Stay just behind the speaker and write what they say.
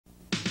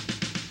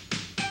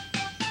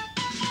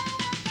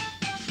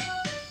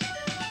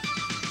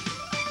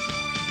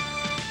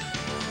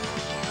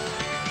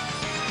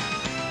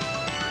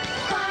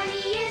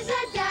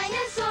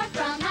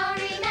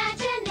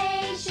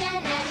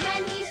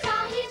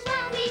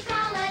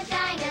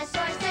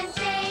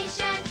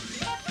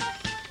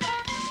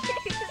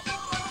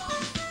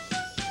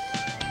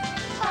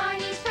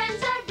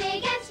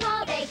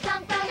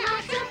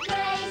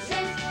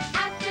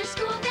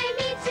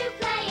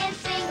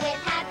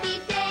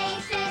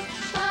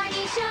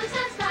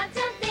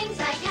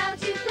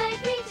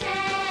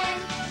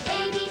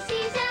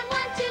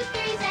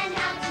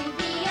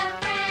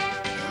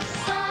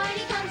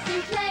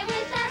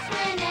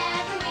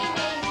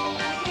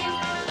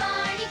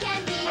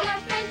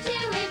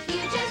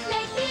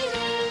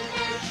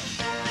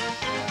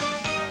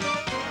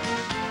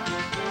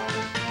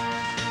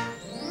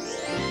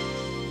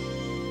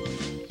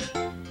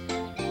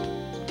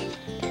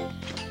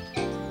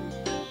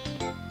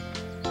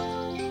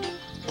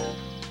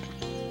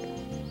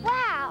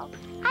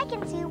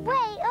can see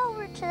way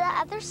over to the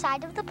other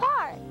side of the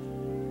park.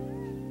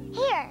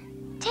 Here,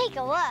 take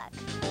a look.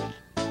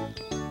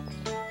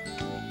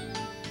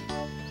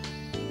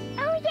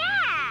 Oh,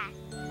 yeah!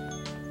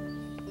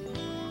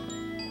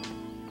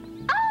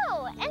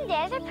 Oh, and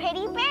there's a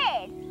pretty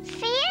bird.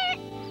 See it?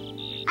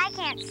 I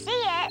can't see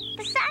it.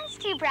 The sun's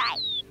too bright.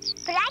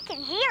 But I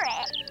can hear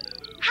it.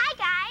 Hi,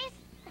 guys.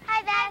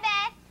 Hi, Beth. Hi,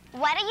 Beth.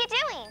 What are you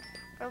doing?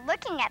 We're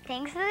looking at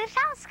things through the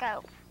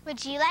telescope.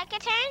 Would you like a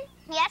turn?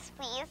 Yes,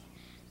 please.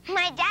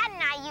 My dad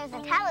and I use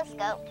a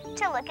telescope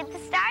to look at the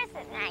stars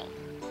at night.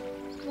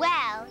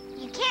 Well,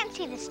 you can't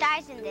see the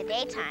stars in the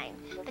daytime,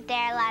 but there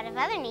are a lot of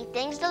other neat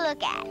things to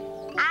look at.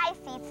 I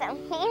see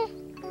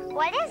something.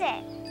 What is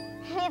it?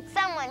 It's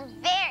someone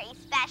very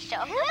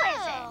special. Who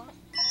is it?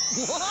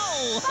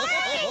 Whoa!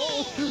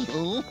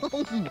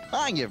 Oh,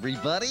 hi,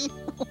 everybody.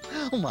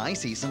 I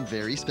see some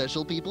very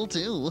special people,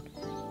 too.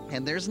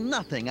 And there's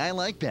nothing I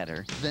like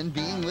better than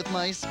being with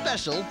my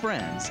special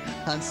friends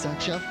on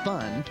such a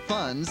fun,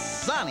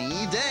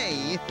 sunny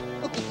day.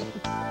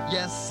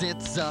 Yes,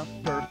 it's a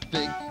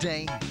perfect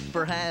day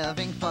for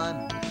having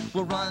fun.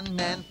 We'll run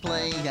and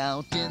play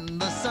out in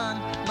the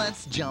sun.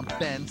 Let's jump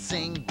and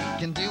sing. We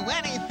can do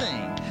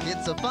anything.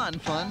 It's a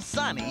fun,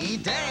 sunny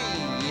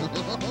day.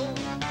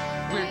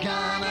 We're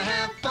gonna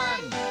have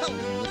fun.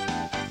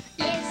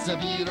 It's a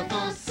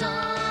beautiful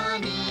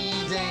sunny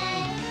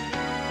day.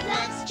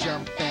 Let's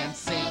jump and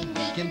sing.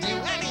 We can do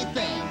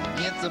anything.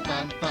 It's a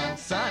fun,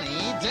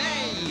 sunny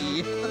day.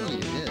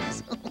 It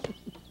is.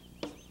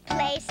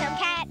 Play some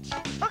catch,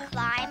 or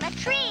climb a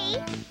tree,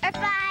 or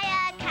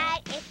fly a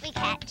kite if we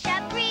catch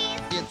a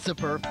breeze. It's a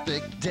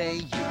perfect day.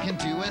 You can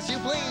do as you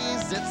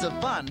please. It's a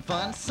fun,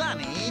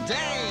 sunny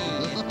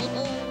day.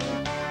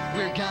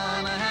 We're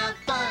gonna have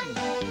fun.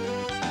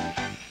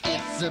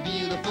 It's a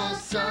beautiful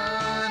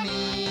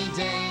sunny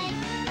day.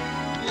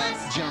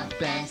 Let's jump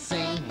and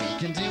sing. We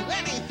can do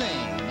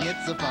anything.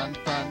 It's a fun,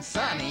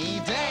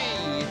 sunny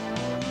day.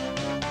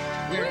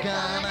 We're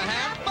gonna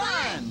have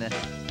fun.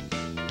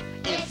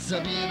 It's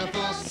a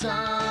beautiful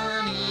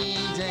sunny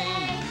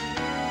day.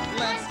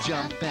 Let's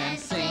jump and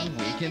sing.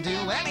 We can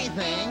do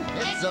anything.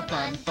 It's a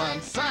fun,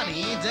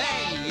 sunny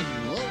day.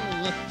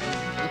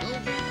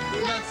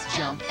 Let's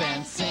jump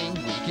and sing.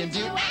 We can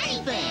do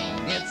anything.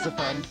 It's a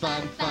fun,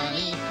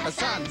 funny, a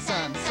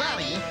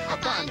sunny, a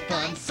fun,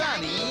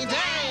 sunny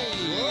day.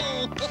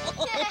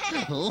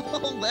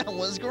 Oh, that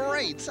was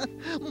great.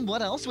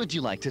 What else would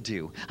you like to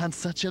do on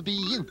such a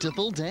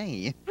beautiful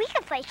day? We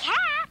could play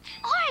catch,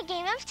 or a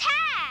game of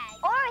tag.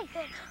 Or we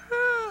could...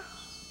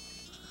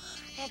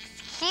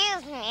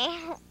 Excuse me.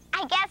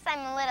 I guess I'm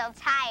a little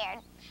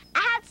tired. I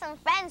had some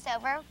friends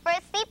over for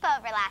a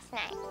sleepover last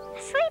night. A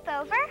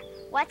sleepover?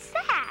 What's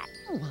that?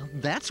 Well,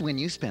 that's when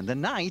you spend the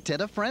night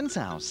at a friend's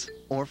house,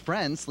 or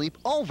friends sleep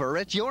over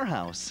at your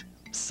house.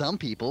 Some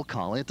people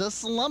call it a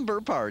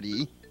slumber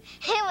party.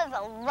 It was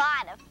a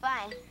lot of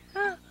fun.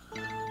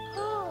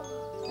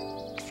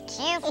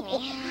 Excuse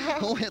me.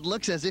 Oh, it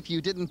looks as if you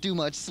didn't do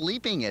much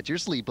sleeping at your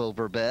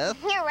sleepover, Beth.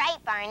 You're right,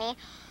 Barney.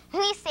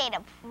 We stayed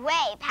up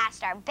way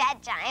past our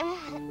bedtime.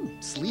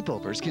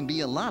 Sleepovers can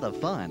be a lot of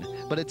fun,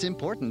 but it's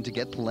important to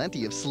get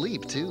plenty of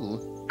sleep, too.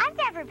 I've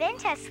never been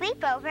to a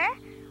sleepover.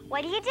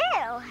 What do you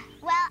do?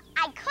 Well,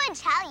 I could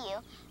tell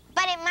you,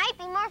 but it might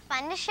be more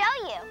fun to show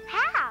you.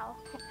 How?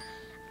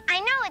 I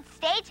know it's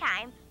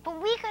daytime, but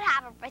we could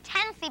have a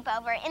pretend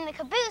sleepover in the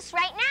caboose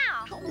right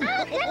now. Oh,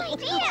 good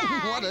idea!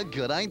 What a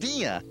good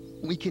idea!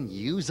 We can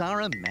use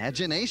our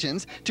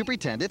imaginations to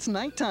pretend it's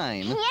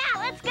nighttime. Yeah,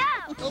 let's go!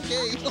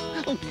 Okay.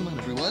 Oh, come on,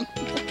 everyone.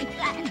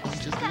 Let's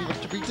just leave us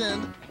to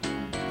pretend.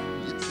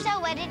 So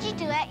what did you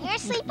do at your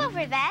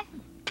sleepover, Beth?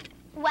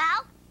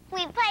 Well,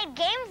 we played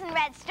games and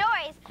read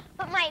stories,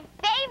 but my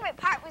favorite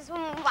part was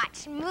when we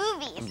watched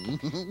movies.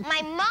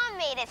 My mom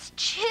made us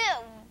chew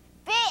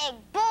big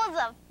bowls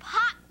of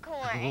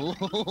popcorn.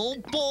 Oh,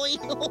 boy.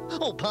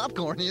 Oh,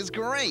 popcorn is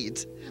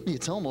great.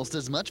 It's almost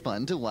as much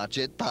fun to watch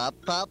it pop,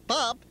 pop,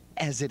 pop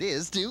as it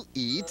is to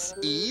eat.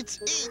 Yes, it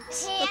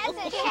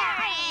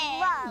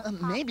sure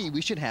is. Maybe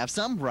we should have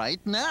some right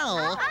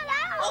now.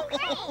 Oh, no,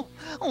 great.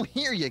 Oh,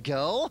 here you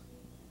go.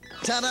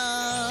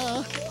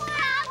 Ta-da!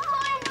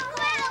 Popcorn,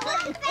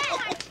 what's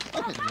that?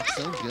 Oh, it looks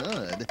so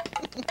good.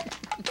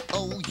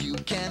 Oh, you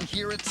can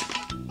hear it.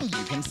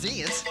 You can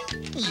see it.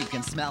 You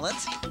can smell it.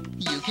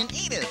 You can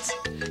eat it.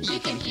 You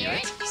can hear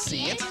it,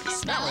 see it,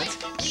 smell it,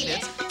 eat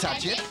it,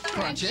 touch it,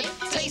 crunch it,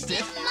 taste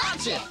it,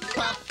 munch it.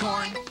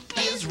 Popcorn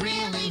is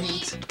really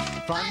neat.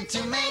 Fun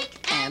to make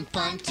and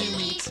fun to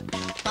eat.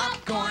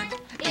 Popcorn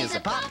is a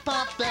pop,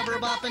 ever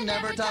bop and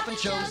never top and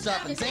shows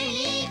up and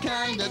any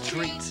kind of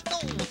treat.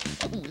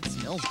 Oh, it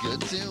smells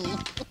good too.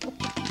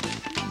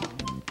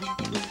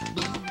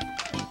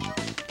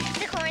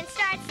 The corn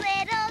starts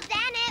little,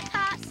 then it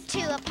pops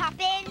to a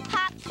poppin'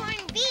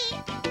 popcorn beat.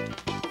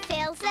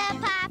 Fills the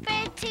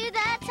popper to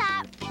the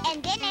top,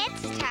 and then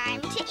it's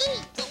time to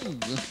eat.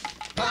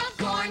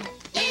 Popcorn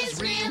is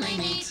really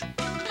neat.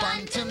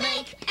 Fun to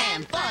make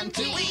and fun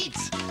to eat.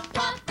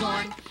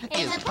 Popcorn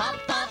is a pop,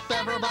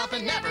 ever bop and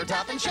bopping, never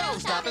topping,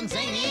 show-stopping,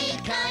 zany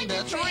kind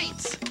of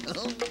treats.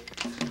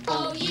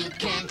 Oh, you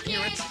can hear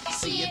it,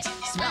 see it,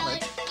 smell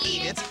it,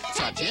 eat it,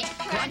 touch it,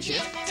 crunch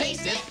it,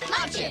 taste it,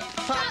 munch it.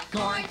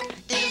 Popcorn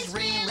is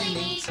really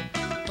neat,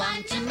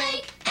 fun to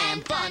make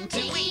and fun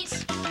to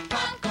eat.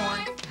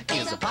 Popcorn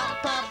is a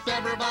pop,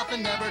 ever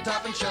bopping, never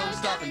topping,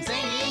 show-stopping,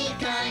 zany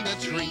kind of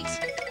treat.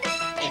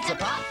 It's a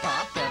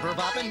pop, ever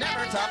bopping,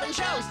 never topping,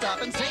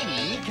 show-stopping,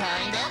 zany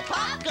kind of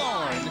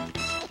popcorn.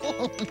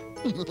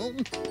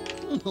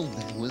 Oh,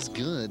 that was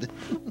good.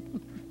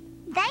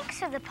 Thanks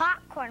for the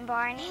popcorn,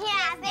 Barney.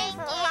 Yeah, thanks a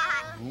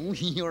lot. Oh,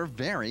 you're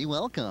very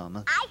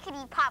welcome. I could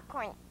eat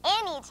popcorn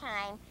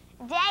anytime,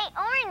 day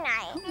or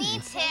night. Me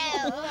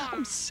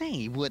too.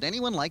 Say, would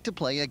anyone like to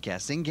play a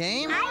guessing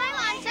game? I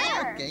want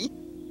to. Okay.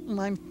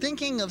 I'm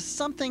thinking of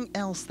something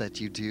else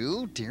that you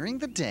do during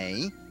the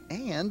day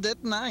and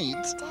at night.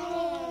 What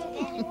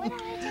do I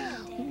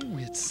do? Ooh,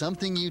 it's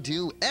something you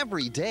do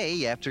every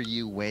day after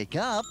you wake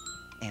up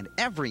and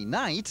every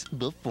night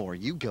before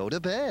you go to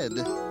bed.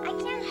 I can't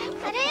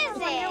think. What is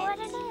it? What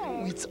it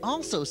is. It's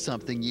also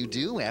something you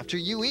do after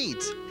you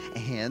eat,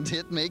 and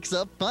it makes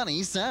a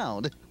funny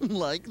sound,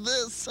 like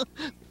this.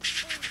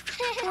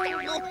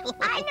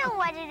 I know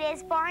what it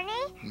is,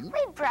 Barney.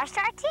 We brush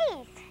our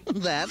teeth.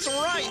 That's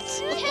right.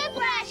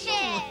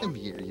 Toothbrushes.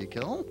 Here you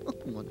go.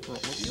 One for all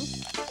of you.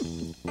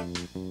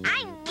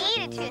 I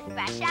need a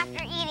toothbrush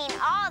after eating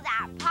all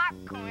that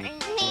popcorn.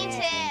 Me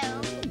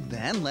too.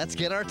 Then let's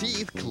get our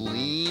teeth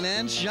clean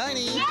and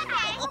shiny.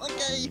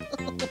 Okay.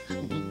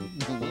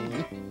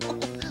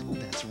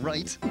 That's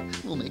right.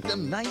 We'll make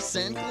them nice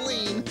and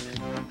clean.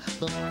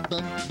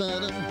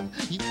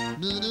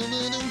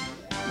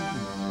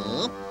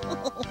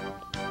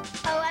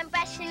 Oh, I'm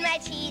brushing my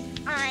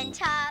teeth on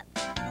top.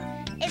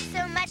 It's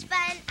so much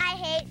fun, I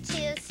hate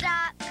to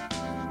stop.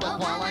 But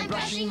while I'm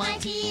brushing my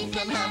teeth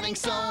and having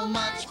so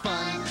much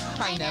fun,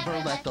 I never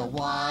let the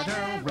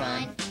water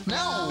run.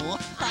 No,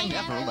 I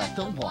never let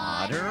the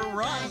water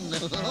run.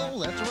 Oh,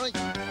 that's right.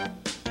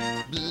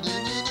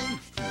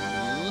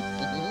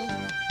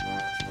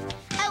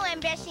 Oh, I'm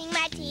brushing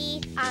my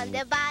teeth on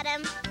the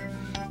bottom,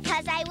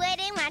 'cause I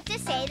wouldn't want to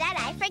say that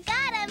I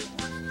forgot 'em.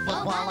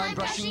 But while I'm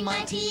brushing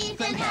my teeth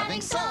and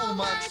having so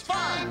much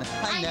fun,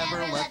 I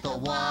never let the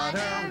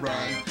water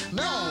run.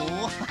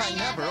 No, I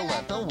never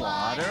let the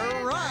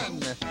water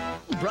run.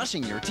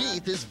 Brushing your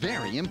teeth is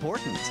very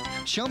important.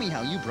 Show me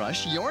how you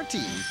brush your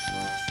teeth.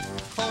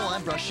 Oh,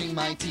 I'm brushing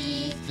my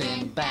teeth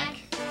in back.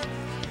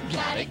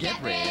 Gotta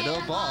get rid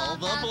of all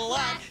the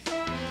black.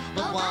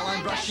 But while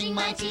I'm brushing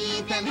my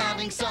teeth and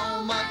having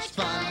so much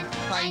fun,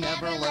 I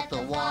never let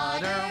the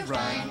water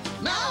run.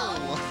 No,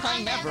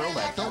 I never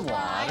let the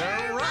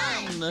water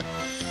run.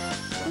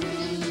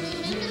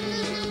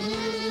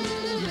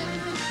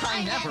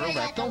 I never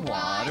let the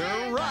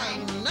water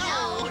run.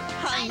 No,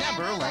 I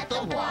never let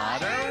the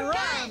water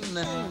run.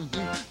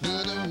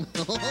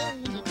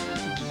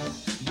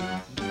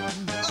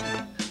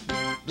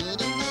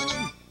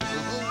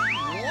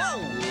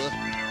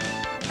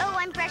 Oh,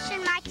 I'm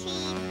brushing my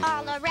teeth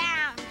all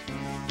around,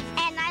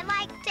 and I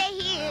like to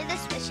hear the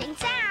swishing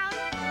sound.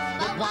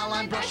 But while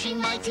I'm brushing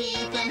my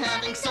teeth and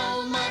having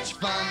so much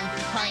fun,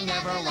 I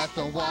never let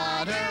the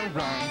water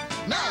run.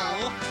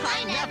 No,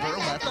 I never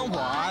let the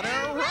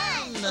water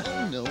run.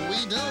 No,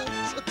 we don't.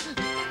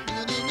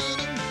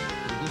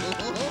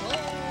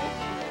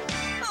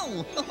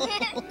 Oh.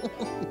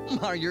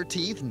 Are your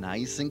teeth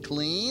nice and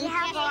clean?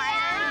 Yeah,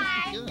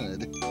 Barney.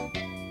 Good.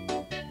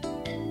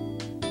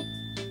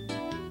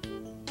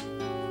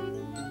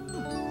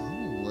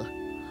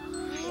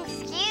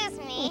 Excuse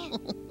me.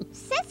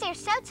 Since you're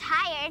so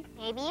tired,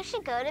 maybe you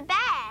should go to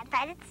bed.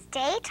 But it's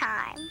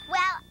daytime.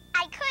 Well,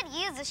 I could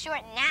use a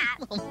short nap.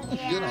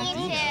 Good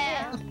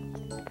idea. Me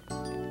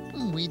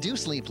too. We do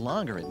sleep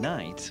longer at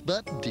night,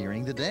 but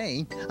during the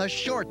day, a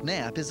short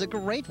nap is a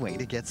great way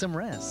to get some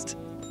rest.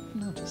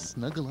 Now just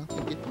snuggle up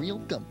and get real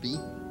comfy.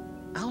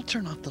 I'll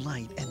turn off the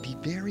light and be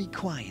very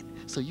quiet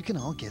so you can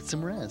all get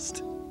some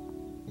rest.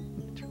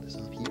 Turn this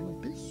off here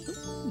like this.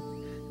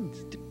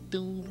 Step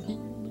over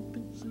here like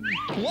this.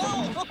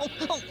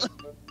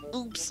 Whoa!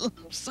 Oops,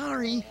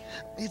 sorry.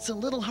 It's a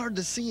little hard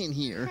to see in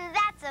here.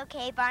 That's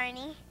okay,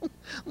 Barney.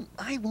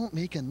 I won't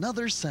make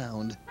another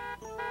sound.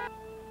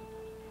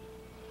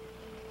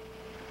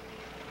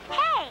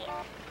 Hey,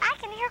 I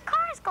can hear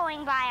cars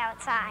going by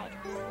outside.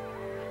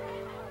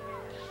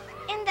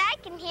 And I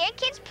can hear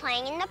kids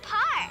playing in the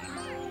park.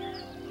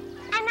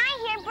 And I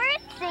hear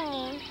birds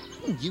singing.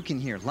 You can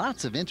hear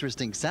lots of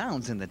interesting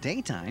sounds in the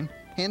daytime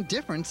and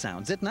different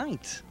sounds at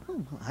night.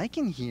 Oh, I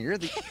can hear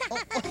the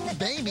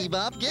baby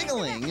Bop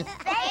giggling.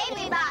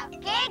 Baby Bop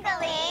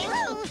giggling.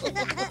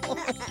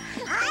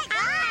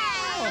 Hi,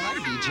 Oh, hi,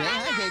 BJ.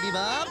 Hi, baby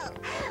Bop.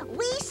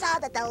 We saw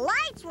that the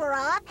lights were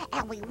off,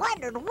 and we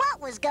wondered what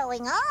was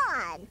going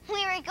on.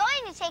 We were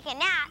going to take a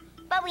nap,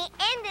 but we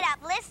ended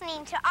up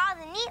listening to all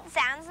the neat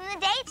sounds in the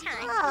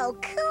daytime. Oh,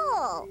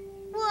 cool.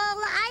 Well,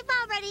 I've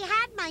already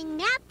had my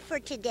nap for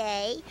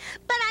today,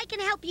 but I can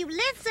help you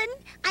listen.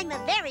 I'm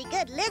a very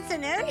good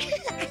listener.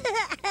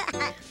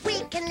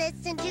 We can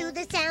listen to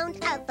the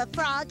sound of a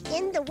frog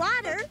in the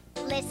water.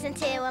 Listen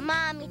to a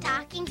mommy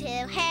talking to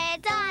her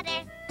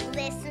daughter.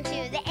 Listen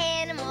to the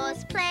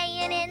animals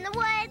playing in the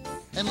woods.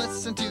 And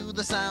listen to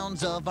the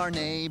sounds of our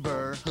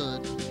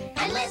neighborhood.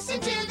 And listen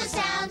to the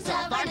sounds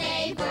of our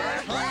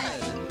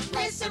neighborhood.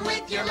 Listen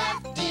with your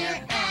left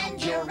ear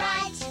and your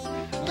right.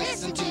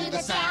 Listen to the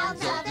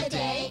sounds of the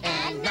day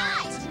and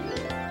night.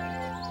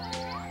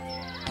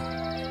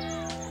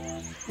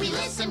 We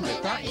listen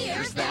with our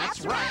ears,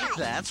 that's right.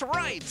 That's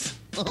right.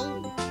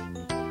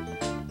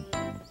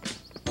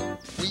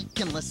 We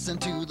can listen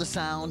to the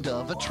sound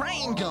of a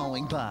train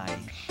going by.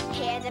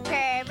 Hear the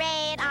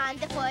parade on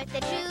the 4th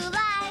of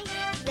July.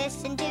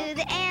 Listen to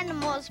the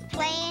animals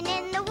playing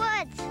in the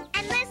woods.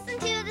 And listen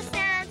to the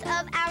sounds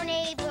of our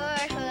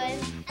neighborhood.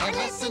 And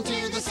listen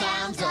to the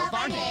sounds of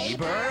our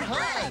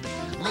neighborhood.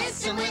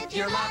 Listen with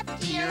your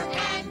left ear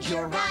and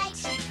your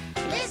right.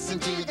 Listen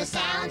to the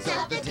sounds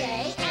of the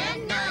day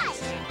and night.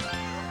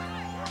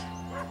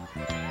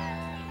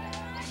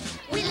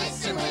 We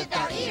listen with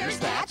our ears,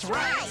 that's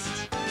right.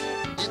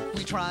 If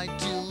we try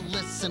to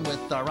listen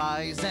with our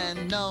eyes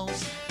and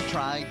nose,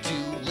 try to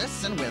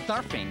listen with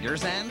our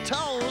fingers and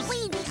toes.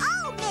 We'd be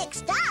all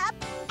mixed up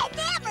and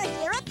never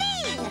hear a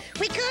thing.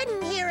 We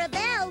couldn't hear a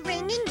bell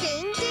ringing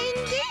ding, ding,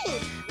 ding.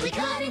 We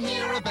couldn't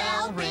hear a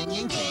bell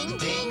ringing ding,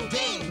 ding,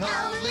 ding.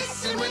 Oh,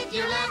 listen with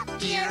your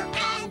left ear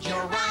and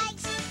your right.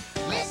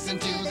 Listen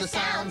to the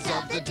sounds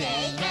of the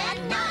day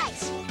and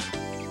night.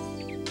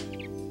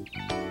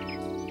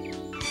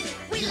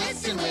 We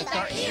listen with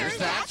our ears,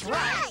 that's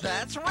right.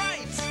 That's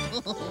right.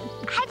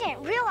 I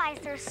didn't realize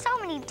there's so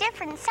many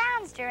different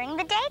sounds during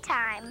the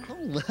daytime.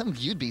 Well,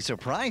 you'd be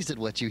surprised at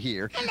what you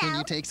hear when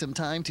you take some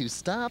time to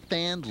stop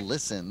and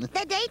listen.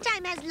 The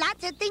daytime has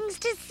lots of things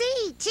to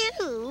see,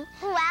 too.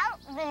 Well,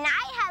 the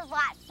night has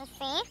lots to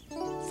see.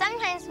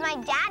 Sometimes my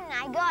dad and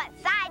I go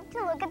outside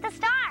to look at the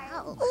stars.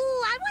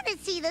 Oh, I want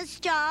to see the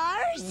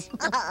stars.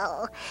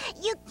 Oh,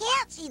 you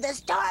can't see the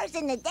stars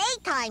in the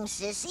daytime,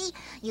 Sissy.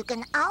 You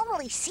can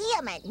only see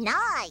them at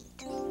night.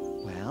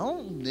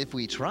 Well, if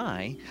we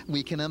try,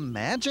 we can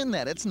imagine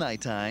that it's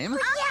nighttime.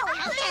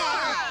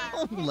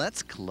 Yeah,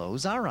 Let's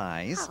close our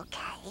eyes. okay.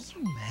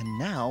 And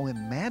now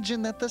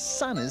imagine that the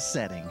sun is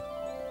setting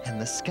and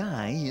the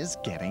sky is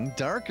getting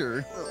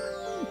darker.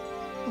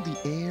 The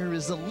air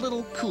is a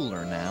little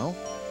cooler now.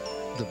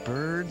 The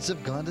birds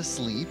have gone to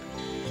sleep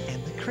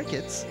and the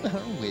crickets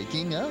are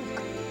waking up.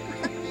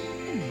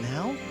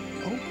 Now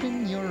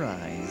open your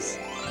eyes.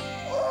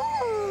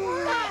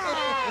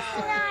 It's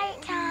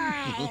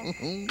nighttime.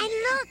 And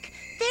look,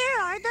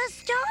 there are the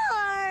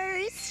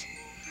stars.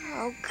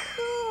 Oh,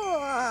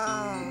 cool.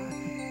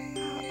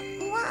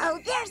 Whoa,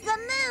 there's the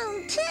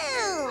moon, too.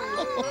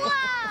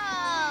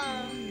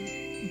 Whoa!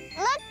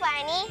 Look,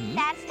 Barney,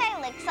 that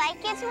star looks like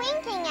it's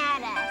winking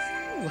at us.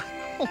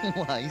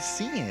 Oh, I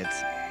see it.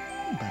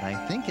 But I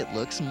think it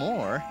looks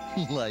more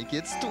like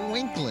it's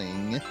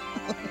twinkling.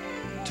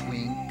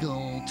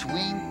 Twinkle,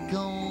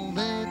 twinkle,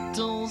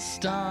 little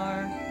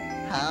star,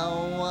 how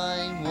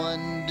I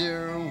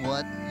wonder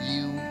what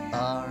you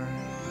are.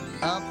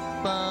 Up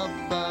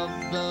above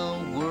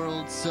the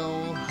world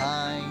so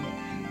high,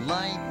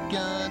 like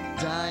a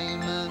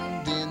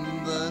diamond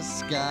in the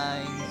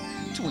sky.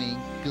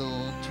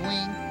 Twinkle,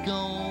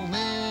 twinkle,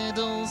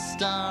 little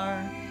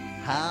star,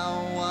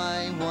 how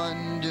I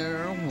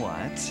wonder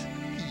what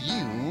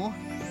you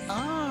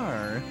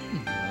are.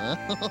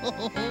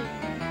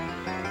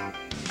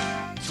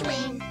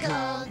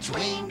 Twinkle,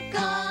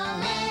 twinkle,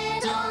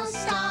 little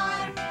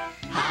star,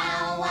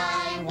 how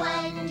I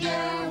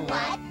wonder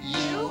what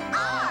you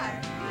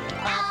are.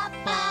 Up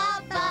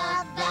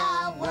above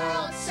the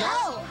world so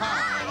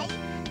high,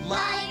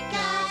 like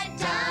a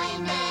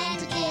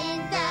diamond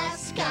in the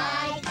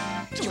sky.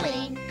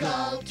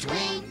 Twinkle,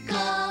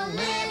 twinkle,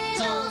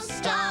 little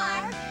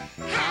star,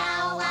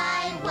 how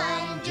I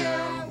wonder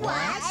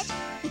what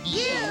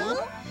you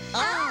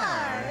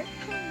are.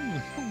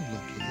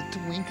 Look at it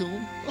twinkle.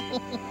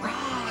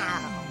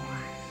 Wow.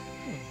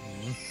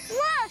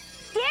 Look,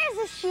 there's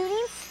a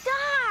shooting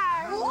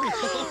star.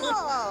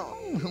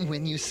 Whoa.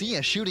 When you see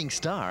a shooting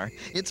star,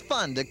 it's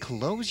fun to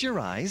close your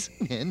eyes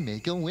and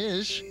make a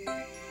wish.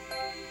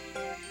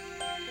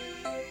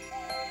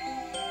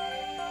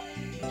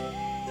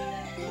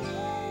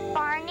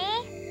 Barney,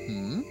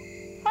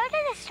 where do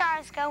the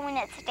stars go when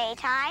it's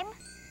daytime?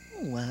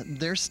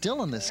 They're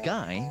still in the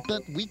sky,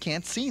 but we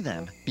can't see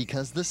them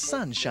because the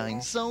sun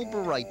shines so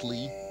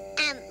brightly.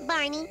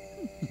 Barney,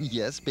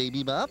 Yes,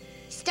 baby Bop?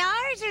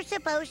 stars are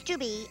supposed to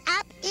be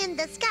up in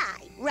the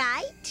sky,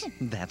 right?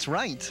 That's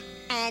right.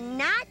 And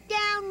not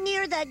down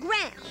near the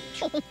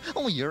ground.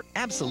 Oh, you're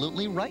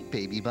absolutely right,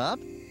 baby Bop.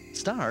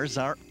 Stars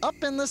are up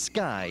in the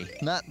sky,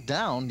 not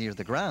down near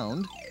the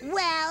ground.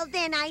 Well,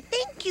 then I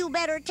think you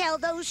better tell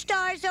those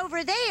stars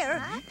over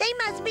there. They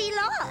must be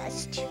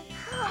lost.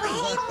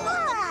 Hey,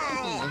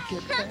 look! Look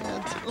at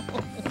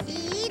that.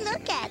 See,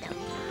 look at them.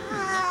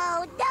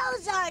 Oh,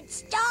 those aren't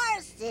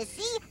stars,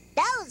 Sissy.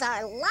 Those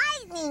are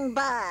lightning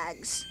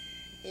bugs.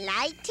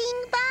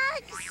 Lighting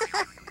bugs?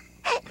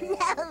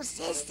 No,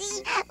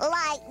 Sissy.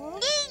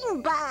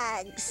 Lightning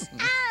bugs.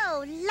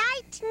 Oh,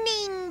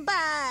 lightning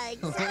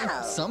bugs.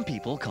 Oh. Some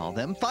people call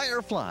them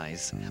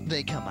fireflies.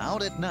 They come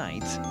out at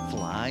night,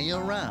 fly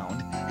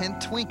around,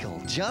 and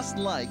twinkle just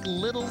like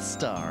little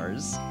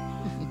stars.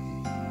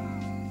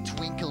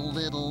 Twinkle,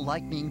 little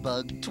lightning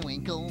bug,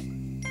 twinkle.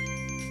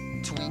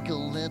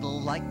 Twinkle, little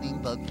lightning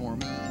bug for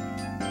me.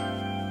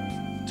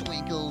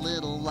 Twinkle,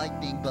 little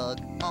lightning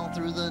bug, all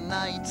through the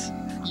night.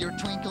 Your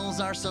twinkles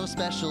are so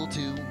special to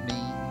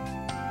me.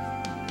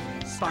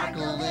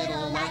 Sparkle,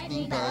 little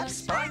lightning bug,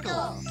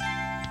 sparkle.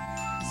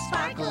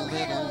 Sparkle,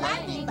 little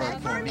lightning bug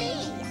for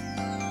me.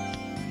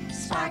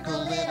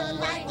 Sparkle, little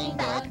lightning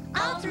bug,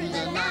 all through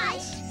the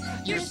night.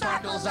 Your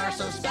sparkles are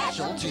so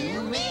special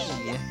to me.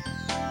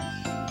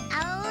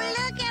 Oh,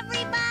 look,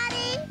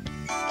 everybody.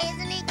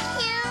 Isn't it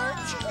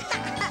cute?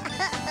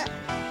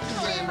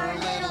 Glimmer,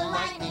 little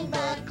lightning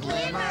bug,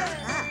 glimmer.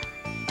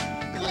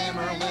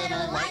 Glimmer,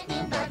 little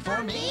lightning bug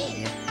for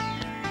me.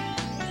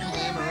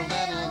 Glimmer,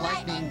 little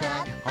lightning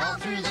bug, all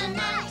through the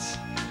night.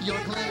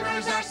 Your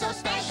glimmers are so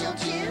special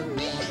to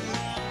me.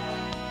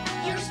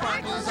 Your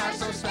sparkles are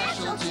so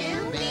special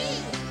to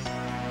me.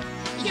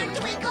 Your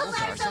twinkles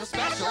are so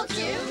special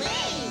to me.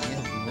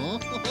 Oh,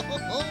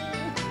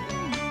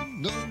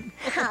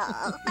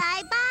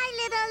 bye-bye,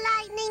 little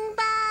lightning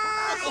bug.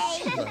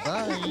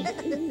 Bye.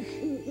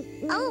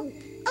 Oh,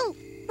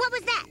 what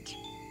was that?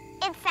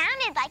 It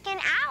sounded like an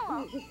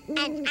owl.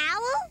 An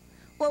owl?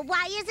 Well,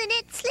 why isn't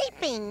it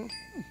sleeping?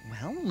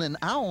 Well, an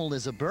owl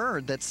is a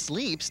bird that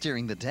sleeps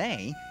during the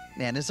day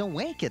and is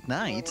awake at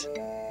night.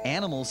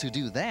 Animals who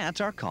do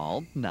that are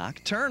called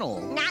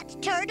nocturnal.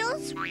 Not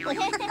turtles? No,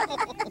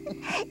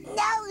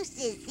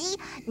 Sissy.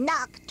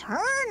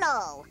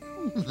 Nocturnal.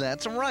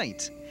 That's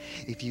right.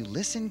 If you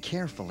listen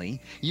carefully,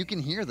 you can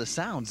hear the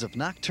sounds of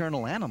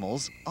nocturnal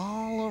animals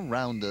all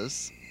around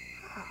us.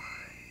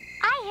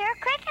 I hear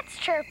crickets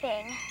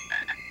chirping.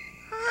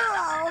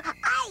 Oh,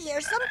 I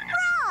hear some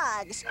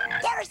frogs.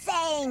 They're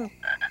saying,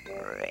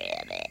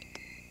 ribbit,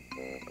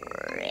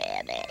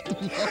 ribbit.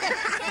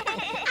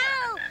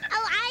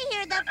 Oh, I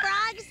hear the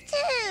frogs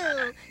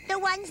too. The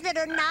ones that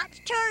are not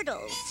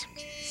turtles.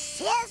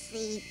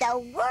 Sissy, the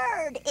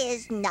word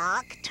is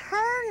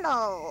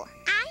nocturnal.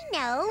 I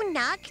know,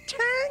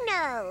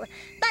 nocturnal.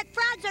 But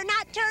frogs are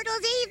not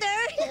turtles either.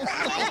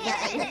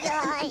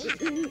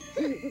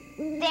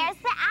 There's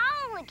the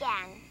owl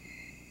again.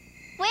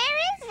 Where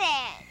is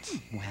it?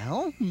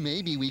 Well,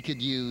 maybe we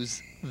could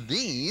use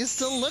these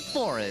to look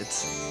for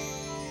it.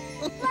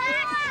 Wow!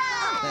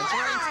 That's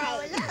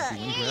right. Look.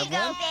 You Here you grab go,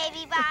 one?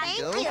 baby Bob. Thank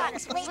Go. you, I got a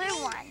sweetie.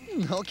 blue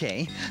one.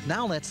 Okay,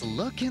 now let's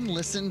look and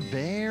listen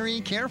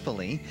very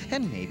carefully,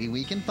 and maybe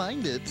we can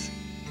find it.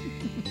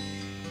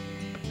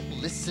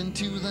 Listen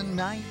to the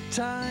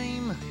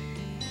nighttime.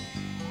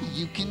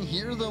 You can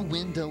hear the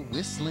window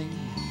whistling.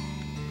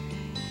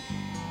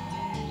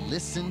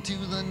 Listen to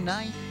the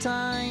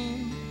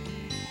nighttime.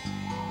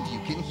 You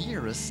can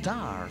hear a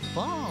star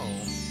fall.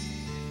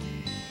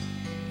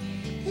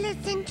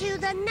 Listen to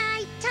the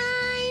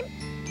nighttime.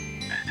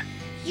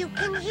 You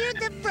can hear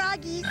the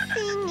froggies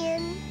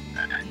singing.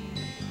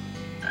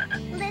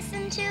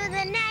 Listen to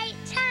the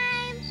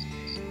nighttime.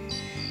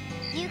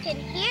 You can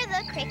hear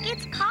the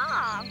crickets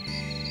call.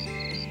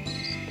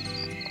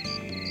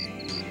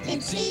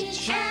 It's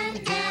each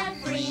and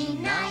every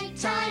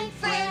nighttime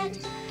friend,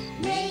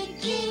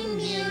 making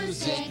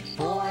music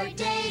for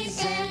days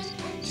end.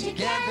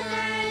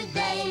 Together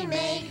they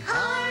make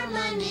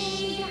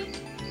harmony.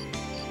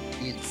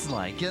 It's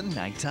like a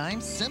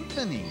nighttime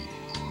symphony.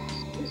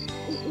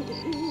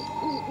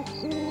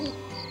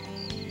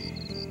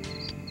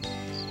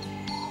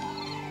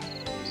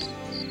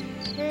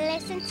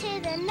 Listen to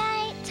the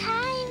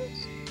nighttime.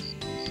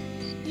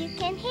 You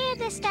can hear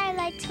the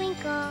starlight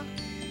twinkle.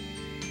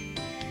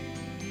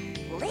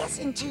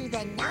 Listen to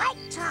the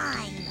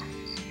nighttime.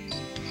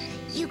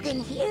 You can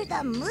hear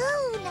the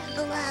moon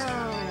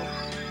glow.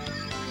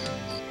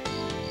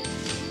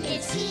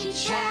 It's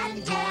each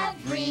and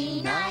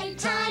every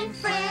nighttime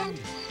friend,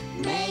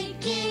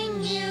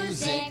 making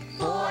music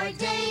for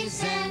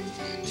days end.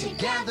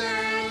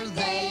 Together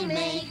they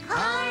make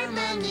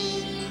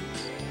harmony.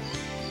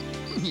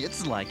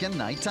 It's like a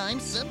nighttime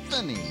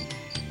symphony.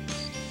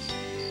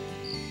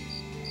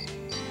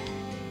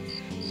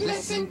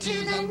 Listen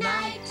to the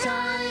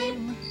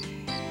nighttime.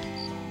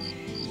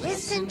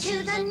 Listen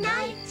to the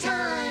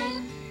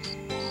nighttime.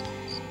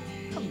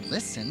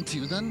 Listen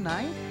to the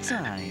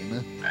nighttime.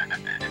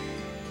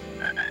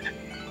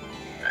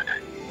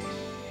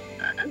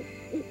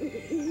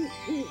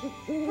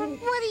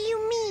 What do you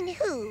mean,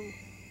 who?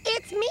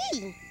 It's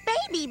me,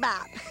 Baby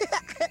Bop.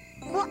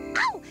 Well,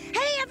 oh,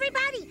 hey,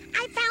 everybody,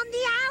 I found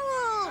the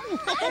owl.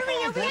 Hurry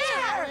over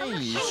here.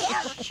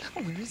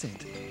 Right. Where is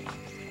it?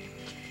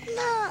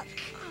 Look.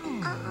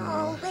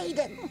 Oh, way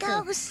to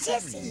go,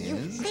 Sissy. There You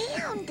it is.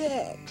 found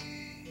it.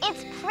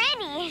 It's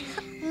pretty.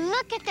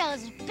 Look at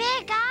those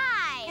big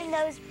eyes. And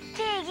those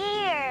big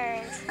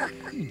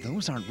ears.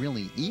 Those aren't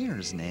really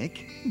ears,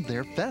 Nick.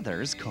 They're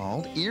feathers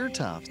called ear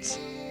tufts.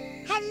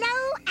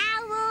 Hello,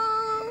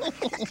 Owl.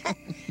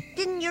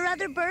 Didn't your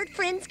other bird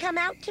friends come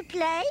out to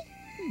play?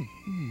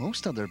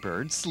 Most other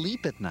birds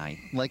sleep at night,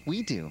 like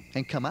we do,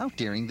 and come out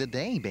during the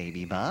day,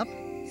 Baby Bob.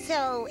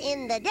 So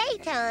in the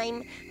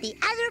daytime, the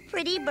other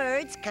pretty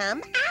birds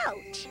come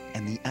out.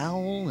 And the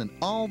owl and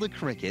all the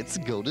crickets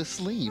go to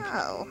sleep.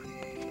 Oh.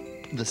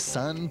 The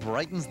sun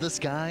brightens the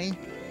sky,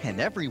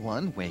 and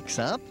everyone wakes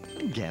up,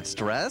 gets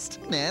dressed,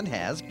 and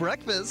has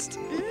breakfast.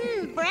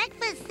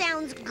 Breakfast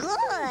sounds good.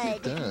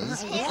 It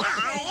does. Yeah,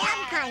 I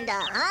am kind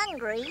of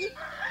hungry.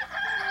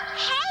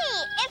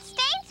 Hey, it's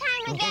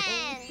daytime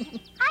again.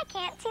 I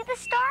can't see the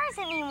stars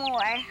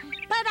anymore.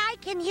 But I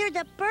can hear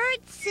the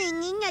birds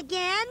singing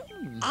again.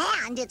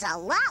 And it's a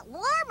lot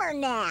warmer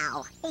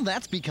now. Well,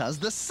 that's because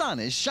the sun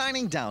is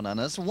shining down on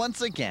us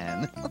once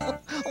again.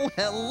 Oh,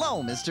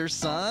 hello, Mr.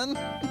 Sun.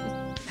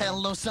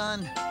 Hello,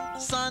 sun.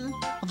 Sun,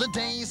 the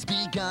day's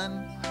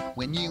begun.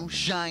 When you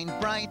shine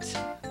bright,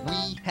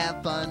 we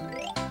have fun.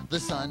 The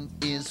sun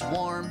is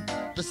warm,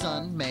 the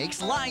sun makes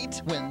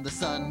light. When the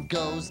sun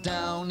goes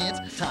down,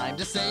 it's time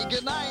to say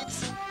goodnight.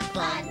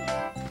 Fun,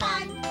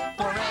 fun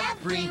for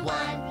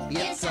everyone.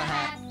 It's a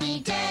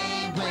happy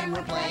day when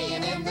we're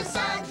playing in the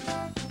sun.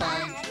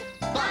 Fun,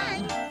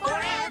 fun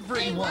for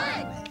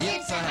everyone.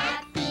 It's a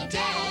happy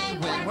day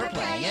when we're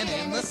playing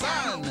in the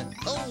sun.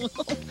 Oh,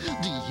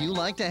 do you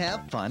like to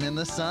have fun in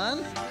the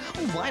sun?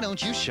 Why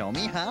don't you show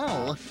me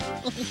how?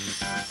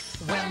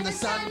 When the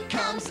sun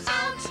comes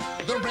out,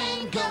 the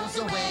rain goes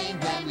away.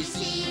 When we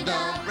see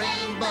the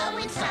rainbow,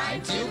 it's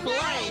time to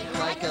play.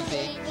 Like a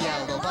big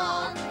yellow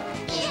ball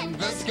in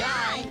the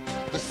sky.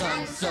 The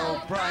sun's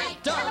so bright,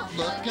 don't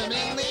look him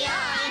in the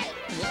eye.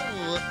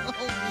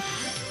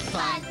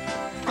 Fun,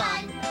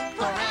 fun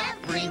for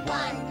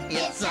everyone.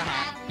 It's a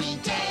happy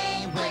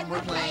day when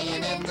we're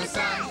playing in the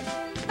sun.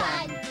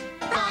 Fun,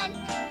 fun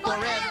for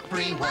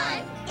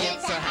everyone.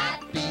 It's a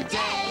happy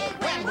day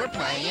when we're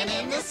playing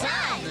in the sun.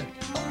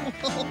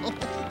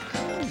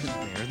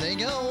 There they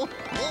go.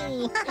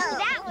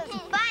 That was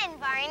fun,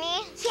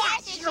 Barney.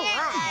 Yes, sure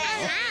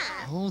was.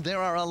 Oh,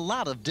 there are a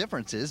lot of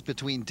differences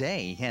between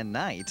day and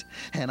night,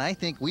 and I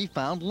think we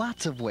found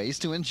lots of ways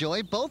to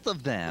enjoy both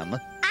of them.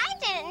 I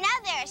didn't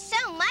know there was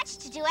so much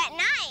to do at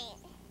night.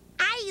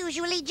 I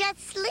usually just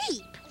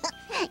sleep.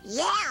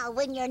 Yeah,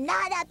 when you're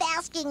not up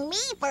asking me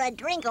for a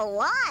drink of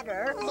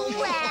water.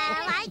 Well,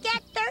 I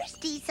get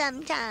thirsty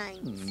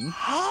sometimes.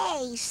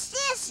 Hey,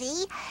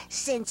 Sissy,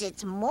 since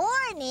it's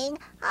morning,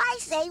 I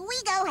say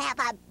we go have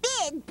a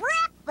big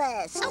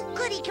breakfast. Oh,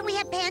 goody, can we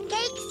have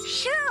pancakes?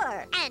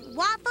 Sure. And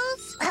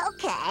waffles?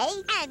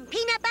 Okay. And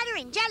peanut butter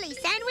and jelly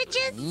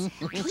sandwiches?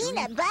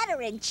 Peanut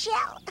butter and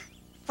jelly?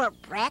 For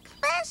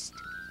breakfast?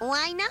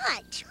 Why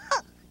not?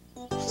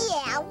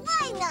 Yeah,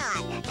 why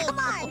not? Come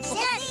on,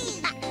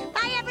 Sissy.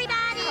 Bye,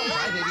 everybody.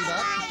 Bye, Baby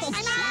Bob.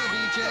 See you,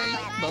 BJ.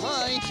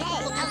 Bye-bye.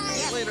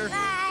 See you later.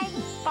 Bye.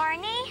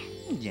 Barney,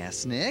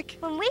 Yes, Nick?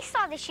 when we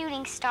saw the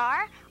shooting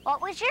star,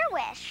 what was your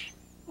wish?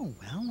 Oh,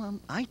 well,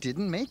 I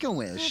didn't make a You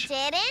wish.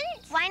 didn't?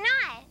 Why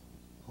not?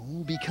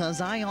 Oh,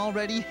 because I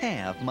already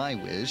have my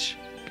wish.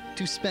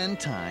 To spend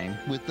time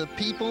with the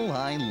people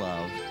I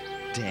love,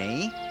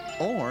 day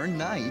or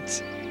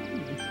night.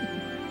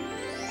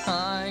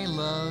 I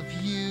love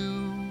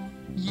you,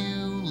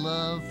 you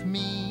love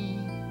me.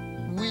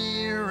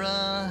 We're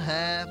a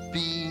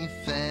happy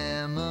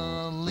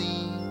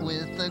family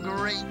with a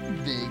great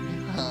big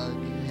hug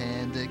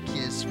and a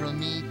kiss from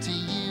me to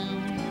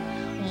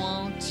you.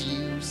 Won't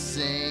you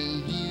say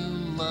you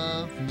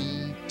love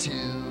me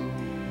too?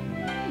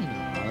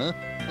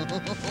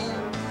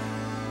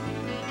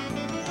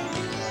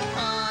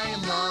 I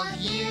love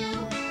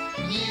you,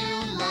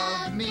 you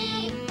love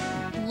me.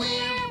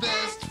 We're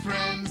best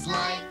friends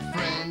like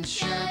friends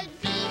should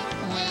be.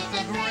 With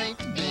a great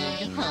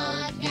big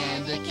hug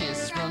and a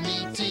kiss from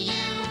me to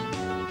you.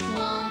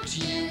 Won't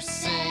you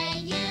say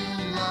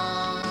you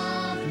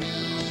love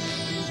me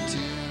too?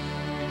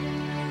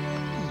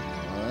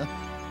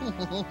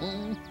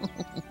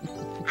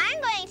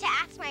 I'm going to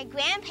ask my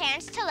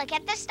grandparents to look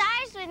at the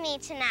stars with me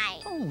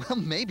tonight. Oh, well,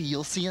 maybe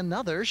you'll see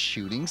another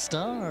shooting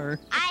star.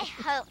 I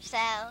hope so.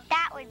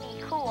 That would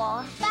be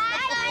cool. Bye,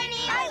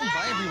 Barney.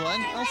 Bye,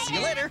 everyone. I'll see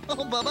you later.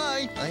 Oh,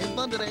 bye-bye. I had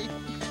fun today.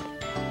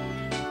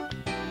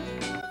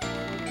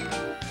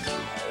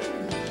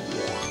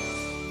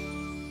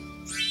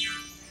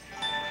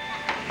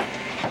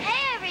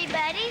 Hey,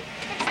 everybody.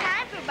 It's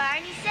time for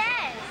Barney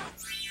Says.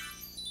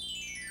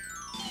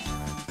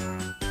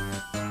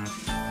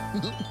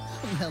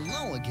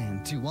 Hello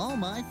again to all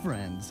my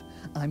friends.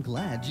 I'm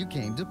glad you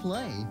came to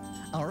play.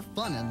 Our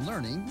fun and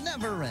learning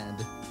never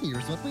end.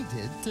 Here's what we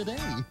did today.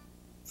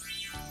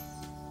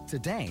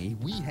 Today,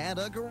 we had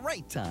a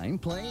great time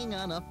playing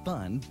on a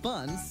fun,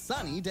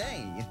 sunny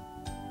day.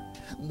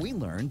 We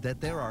learned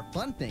that there are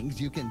fun things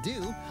you can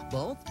do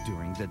both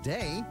during the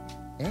day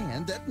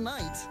and at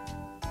night.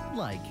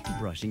 Like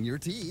brushing your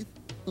teeth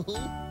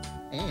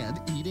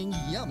and eating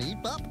yummy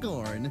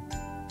popcorn.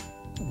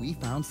 we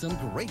found some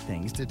great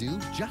things to do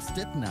just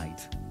at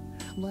night,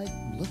 like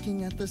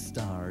looking at the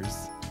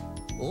stars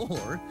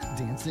or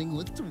dancing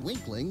with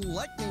twinkling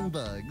lightning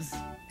bugs.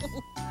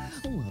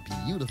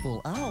 A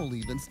beautiful owl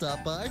even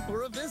stopped by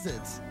for a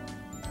visit.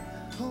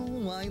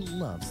 Oh, I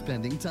love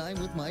spending time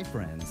with my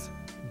friends,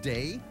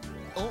 day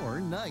or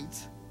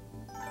night.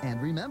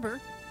 And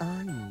remember,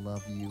 I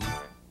love you.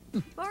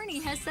 Barney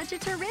has such a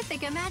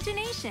terrific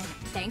imagination.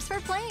 Thanks for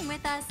playing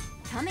with us.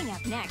 Coming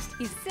up next,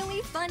 he's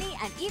silly, funny,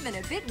 and even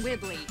a bit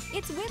wibbly.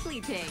 It's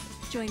Wibbly Pig.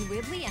 Join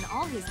Wibbly and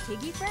all his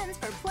piggy friends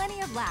for plenty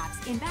of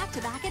laughs in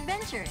back-to-back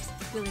adventures.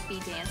 Will it be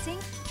dancing,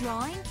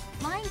 drawing,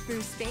 flying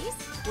through space?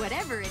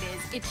 Whatever it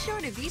is, it's sure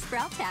to be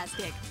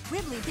Sprout-tastic.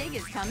 Wibbly Pig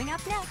is coming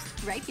up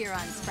next, right here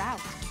on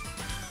Sprout.